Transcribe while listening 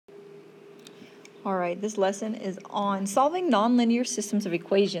All right, this lesson is on solving nonlinear systems of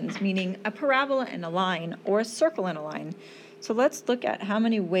equations, meaning a parabola and a line, or a circle and a line. So let's look at how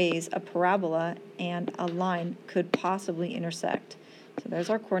many ways a parabola and a line could possibly intersect. So there's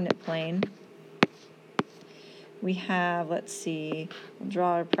our coordinate plane. We have, let's see, we'll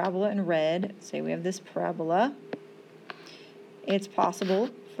draw a parabola in red. Say we have this parabola. It's possible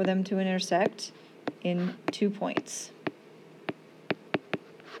for them to intersect in 2 points.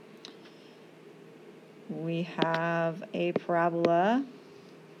 We have a parabola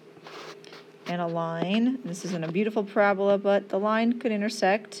and a line. This isn't a beautiful parabola, but the line could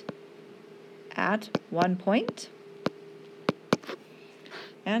intersect at 1 point.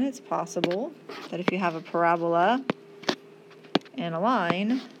 And it's possible that if you have a parabola and a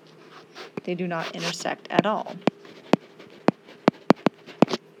line, they do not intersect at all.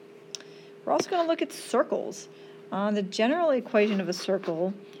 We're also going to look at circles. The general equation of a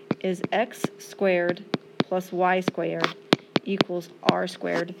circle is x squared plus y squared equals r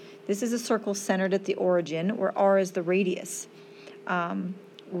squared. This is a circle centered at the origin, where r is the radius.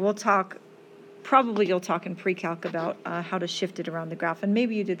 You'll talk in pre-calc about how to shift it around the graph, and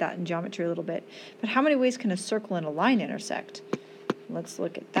maybe you did that in geometry a little bit. But how many ways can a circle and a line intersect? Let's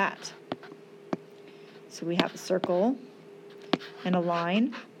look at that. So we have a circle and a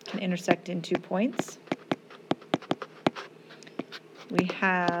line can intersect in 2 points. We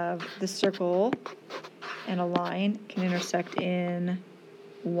have the circle and a line can intersect in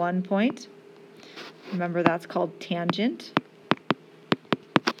 1 point. Remember, that's called tangent.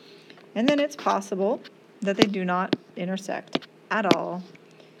 And then it's possible that they do not intersect at all.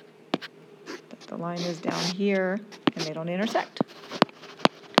 The line is down here and they don't intersect.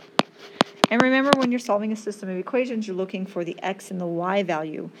 And remember, when you're solving a system of equations, you're looking for the x and the y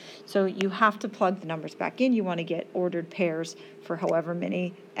value. So you have to plug the numbers back in. You want to get ordered pairs for however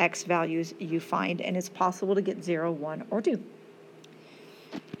many x values you find. And it's possible to get 0, 1, or 2.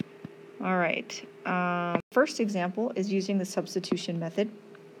 All right. First example is using the substitution method.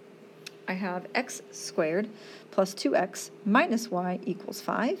 I have x squared plus 2x minus y equals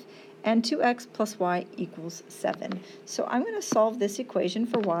 5. And 2x plus y equals 7. So I'm going to solve this equation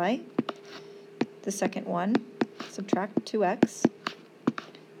for y. The second one, subtract 2x,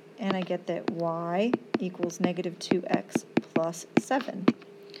 and I get that y equals negative 2x plus 7.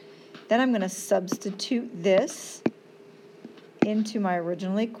 Then I'm going to substitute this into my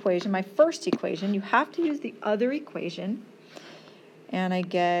original equation, my first equation. You have to use the other equation, and I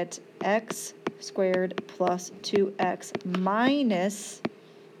get x squared plus 2x minus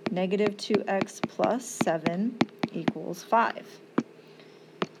negative 2x plus 7 equals 5.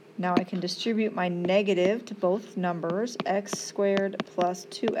 Now I can distribute my negative to both numbers. X squared plus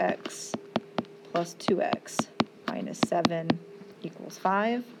 2x plus 2x minus 7 equals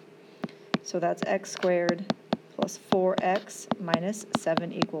 5. So that's x squared plus 4x minus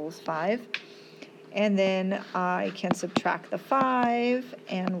 7 equals 5. And then I can subtract the 5,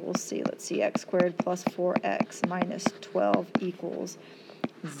 and we'll see. Let's see, x squared plus 4x minus 12 equals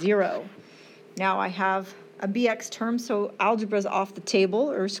 0. Now I have a bx term, so algebra is off the table,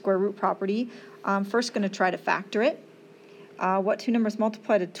 or square root property. I'm first going to try to factor it. What two numbers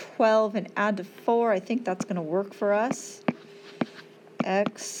multiply to 12 and add to 4? I think that's going to work for us.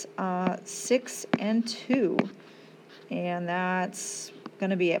 X, 6 and 2. And that's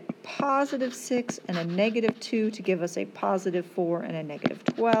going to be a positive 6 and a negative 2 to give us a positive 4 and a negative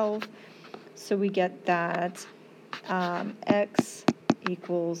 12. So we get that x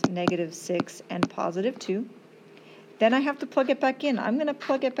equals negative 6 and positive 2. Then I have to plug it back in. I'm going to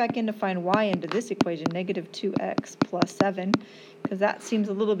plug it back in to find y into this equation, negative 2x plus 7, because that seems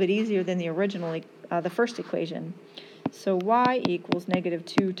a little bit easier than the original, the first equation. So y equals negative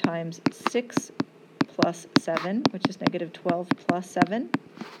 2 times 6 plus 7, which is negative 12 plus 7,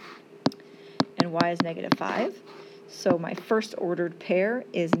 and y is negative 5. So my first ordered pair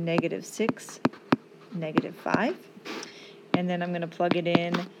is negative 6, negative 5. And then I'm going to plug it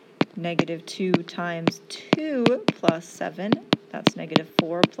in, negative 2 times 2 plus 7. That's negative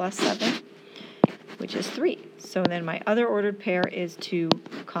 4 plus 7, which is 3. So then my other ordered pair is 2,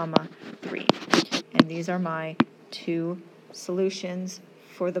 3. And these are my two solutions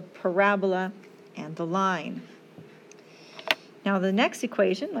for the parabola and the line. Now the next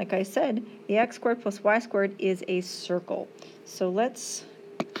equation, like I said, the x squared plus y squared is a circle. So let's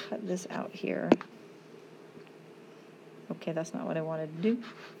cut this out here. Okay, that's not what I wanted to do.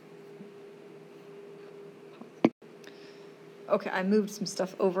 Okay, I moved some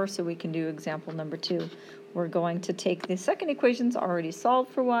stuff over so we can do example number 2. We're going to take the second equation's already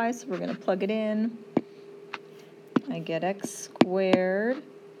solved for y, so we're going to plug it in. I get x squared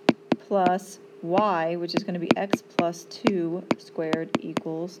plus y, which is going to be x plus 2 squared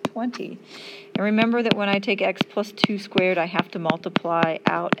equals 20. And remember that when I take x plus 2 squared, I have to multiply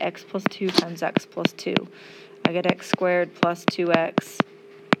out x plus 2 times x plus 2. I get x squared plus 2x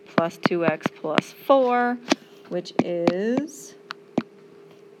plus 4, which is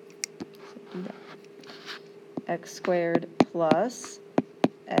x squared plus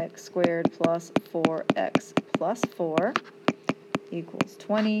 4x plus 4 equals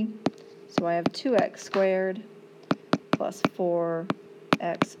 20. So I have 2x squared plus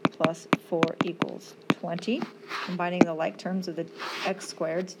 4x plus 4 equals 20, combining the like terms of the x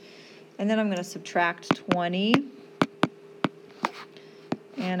squareds. And then I'm going to subtract 20,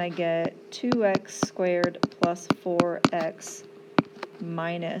 and I get 2x squared plus 4x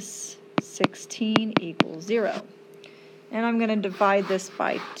minus 16 equals 0. And I'm going to divide this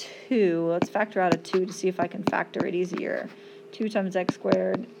by 2. Let's factor out a 2 to see if I can factor it easier. 2 times x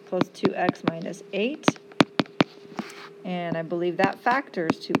squared plus 2x minus 8. And I believe that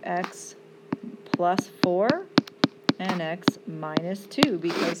factors to x plus 4 and x minus 2,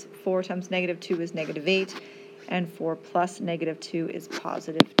 because 4 times negative 2 is negative 8, and 4 plus negative 2 is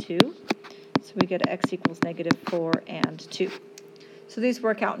positive 2. So we get x equals negative 4 and 2. So these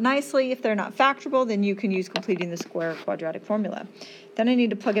work out nicely. If they're not factorable, then you can use completing the square quadratic formula. Then I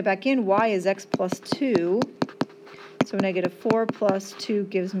need to plug it back in. Y is x plus 2. So negative 4 plus 2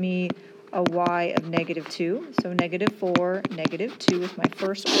 gives me a y of negative 2. So negative 4, negative 2 is my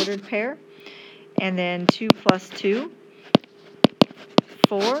first ordered pair. And then 2 plus 2,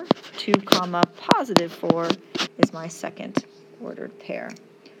 4. 2 comma positive 4 is my second ordered pair.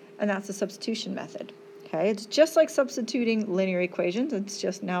 And that's the substitution method. Okay, it's just like substituting linear equations. It's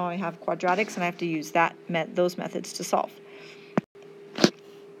just now I have quadratics and I have to use those methods to solve.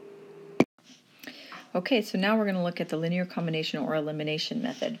 Okay, so now we're going to look at the linear combination or elimination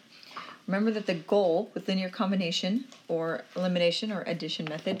method. Remember that the goal with linear combination or elimination or addition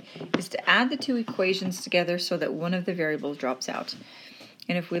method is to add the two equations together so that one of the variables drops out.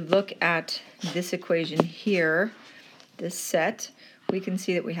 And if we look at this equation here, this set, we can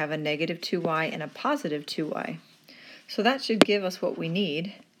see that we have a negative 2y and a positive 2y. So that should give us what we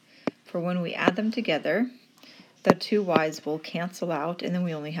need for when we add them together. The 2y's will cancel out, and then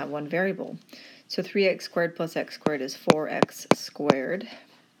we only have one variable. So 3x squared plus x squared is 4x squared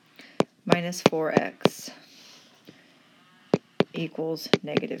minus 4x equals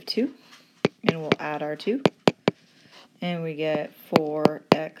negative 2. And we'll add our 2. And we get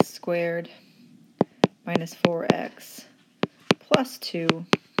 4x squared minus 4x plus 2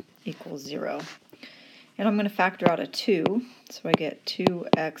 equals 0. And I'm going to factor out a 2, so I get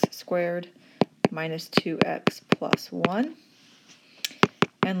 2x squared minus 2x plus 1.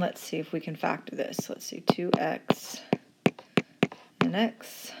 And let's see if we can factor this. Let's see, 2x and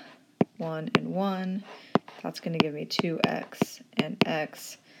x, 1 and 1. That's going to give me 2x and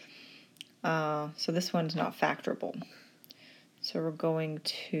x. So this one's not factorable. So we're going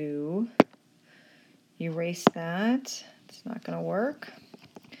to erase that. It's not going to work.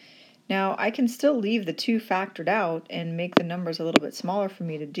 Now I can still leave the 2 factored out and make the numbers a little bit smaller for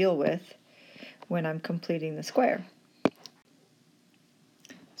me to deal with when I'm completing the square.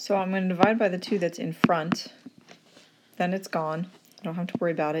 So I'm going to divide by the 2 that's in front. Then it's gone. I don't have to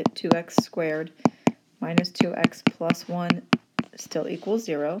worry about it. 2x squared minus 2x plus 1 still equals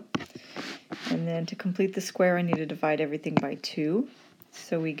 0. And then to complete the square, I need to divide everything by 2.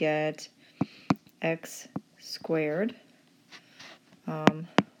 So we get x squared.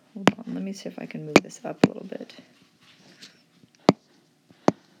 Hold on, let me see if I can move this up a little bit.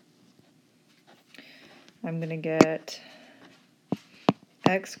 I'm going to get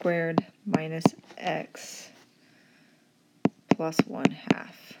x squared minus x plus 1/2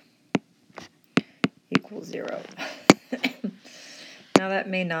 equals 0. Now that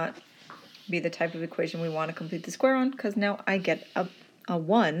may not be the type of equation we want to complete the square on, because now I get a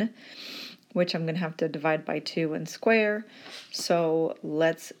 1, which I'm going to have to divide by 2 and square. So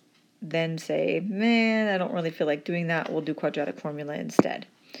let's then say, man, I don't really feel like doing that. We'll do quadratic formula instead.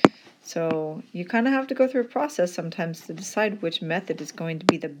 So you kind of have to go through a process sometimes to decide which method is going to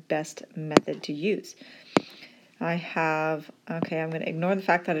be the best method to use. I have, okay, I'm going to ignore the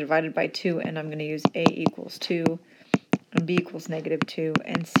fact that I divided by 2, and I'm going to use a equals 2, and b equals negative 2,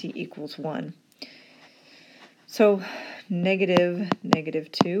 and c equals 1. So negative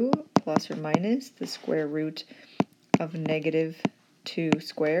 2 plus or minus the square root of negative 2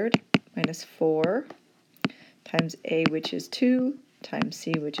 squared minus 4 times a, which is 2, times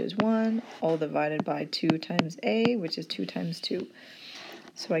c, which is 1, all divided by 2 times a, which is 2 times 2.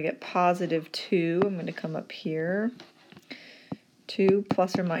 So I get positive 2. I'm going to come up here. 2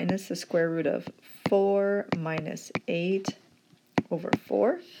 plus or minus the square root of 4 minus 8 over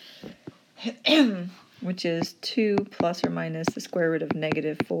 4, which is 2 plus or minus the square root of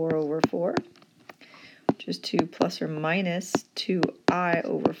negative 4 over 4, which is 2 plus or minus 2i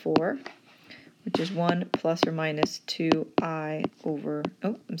over 4, which is 1 plus or minus 1i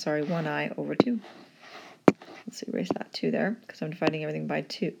over 2. Let's erase that 2 there, because I'm dividing everything by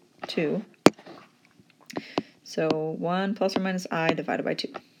 2. So 1 plus or minus I divided by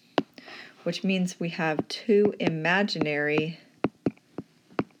 2, which means we have two imaginary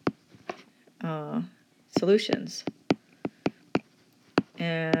solutions.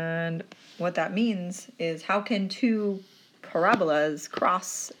 And what that means is, how can two parabolas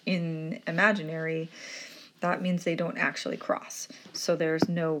cross in imaginary? That means they don't actually cross. So there's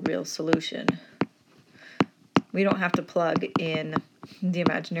no real solution. We don't have to plug in the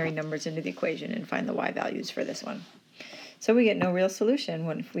imaginary numbers into the equation and find the y values for this one. So we get no real solution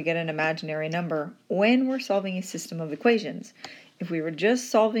if we get an imaginary number when we're solving a system of equations. If we were just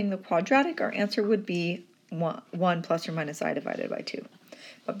solving the quadratic, our answer would be 1 plus or minus I divided by 2.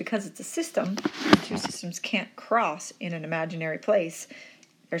 But because it's a system, two systems can't cross in an imaginary place,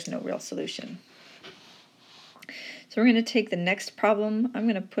 there's no real solution. So we're going to take the next problem. I'm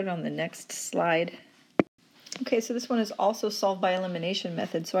going to put it on the next slide. Okay, so this one is also solved by elimination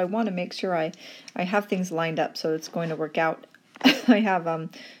method, so I want to make sure I have things lined up so it's going to work out. I'm going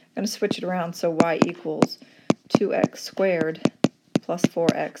to switch it around, so y equals 2x squared plus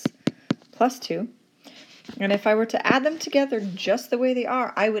 4x plus 2. And if I were to add them together just the way they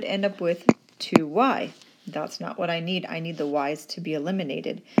are, I would end up with 2y. That's not what I need. I need the y's to be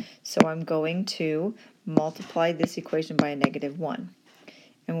eliminated. So I'm going to multiply this equation by a negative 1.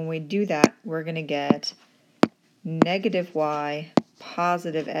 And when we do that, we're going to get negative y,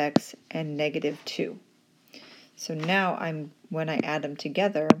 positive x, and negative 2. So now when I add them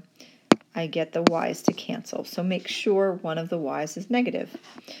together, I get the y's to cancel. So make sure one of the y's is negative.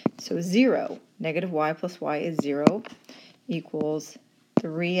 So 0, negative y plus y is 0, equals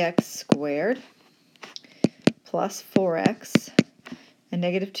 3x squared plus 4x, and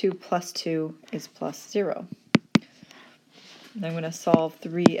negative 2 plus 2 is plus 0. And I'm going to solve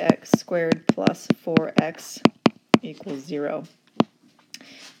 3x squared plus 4x equals 0.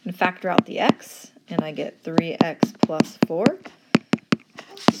 And factor out the x, and I get 3x plus 4.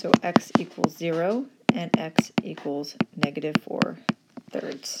 So x equals 0, and x equals negative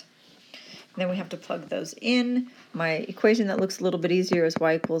 4/3. Then we have to plug those in. My equation that looks a little bit easier is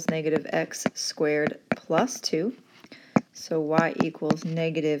y equals negative x squared plus 2. So y equals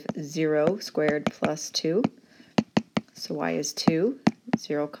negative 0 squared plus 2. So y is 2.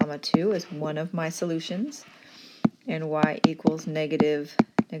 0, 2 is one of my solutions. And y equals negative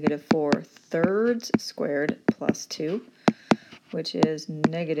 4/3 squared plus 2, which is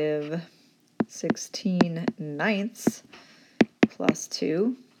negative 16/9 plus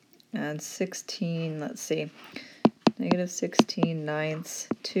 2. And negative 16/9,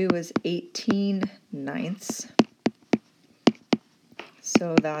 2 is 18/9.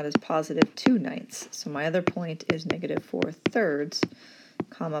 So that is positive 2/9. So my other point is negative 4/3,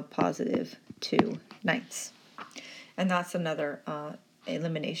 positive 2/9. And that's another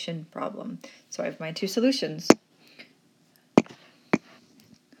elimination problem. So I have my two solutions,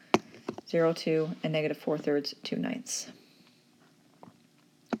 0, 2, and negative 4/3, 2/9.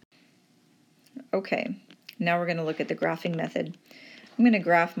 Okay, now we're going to look at the graphing method. I'm going to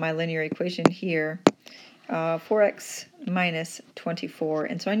graph my linear equation here, 4x minus 24,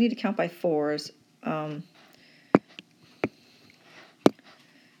 and so I need to count by 4s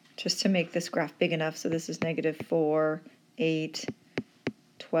just to make this graph big enough. So this is negative 4, 8,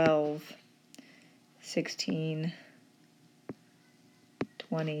 12, 16,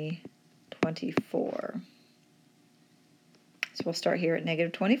 20, 24. So we'll start here at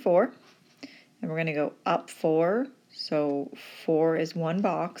negative 24, and we're going to go up 4. So 4 is one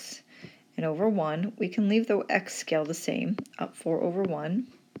box, and over 1. We can leave the x scale the same, up 4 over 1,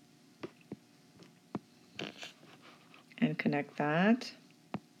 and connect that.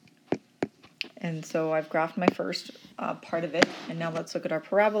 And so I've graphed my first part of it, and now let's look at our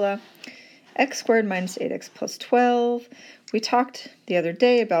parabola. X squared minus 8x plus 12. We talked the other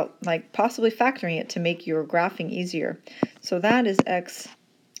day about possibly factoring it to make your graphing easier. So that is x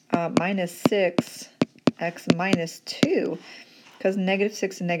minus 6, x minus 2, because negative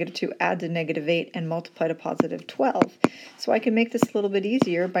 6 and negative 2 add to negative 8 and multiply to positive 12. So I can make this a little bit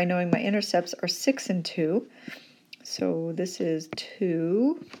easier by knowing my intercepts are 6 and 2. So this is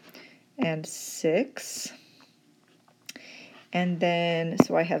 2 and 6. And then,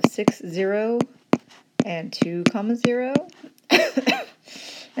 so I have 6, 0, and 2, 0.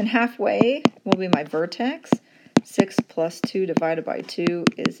 And halfway will be my vertex. 6 plus 2 divided by 2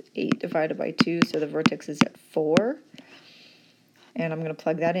 is 8 divided by 2, so the vertex is at 4. And I'm going to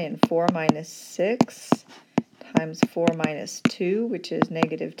plug that in. 4 minus 6 times 4 minus 2, which is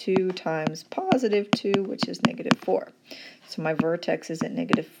negative 2, times positive 2, which is negative 4. So my vertex is at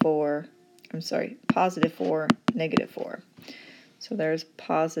negative 4, positive 4, negative 4. So there's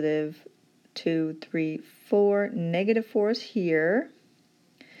positive 2, 3, 4. Negative 4 is here.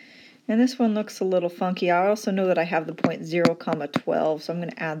 And this one looks a little funky. I also know that I have the point 0, 12, so I'm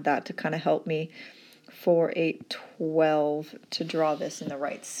going to add that to kind of help me 4, 8, 12 to draw this in the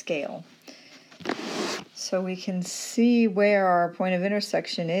right scale. So we can see where our point of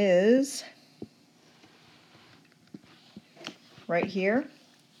intersection is right here.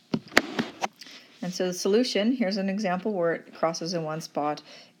 And so the solution, here's an example where it crosses in one spot,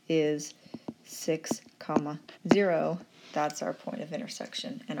 is 6, 0. That's our point of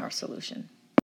intersection and our solution.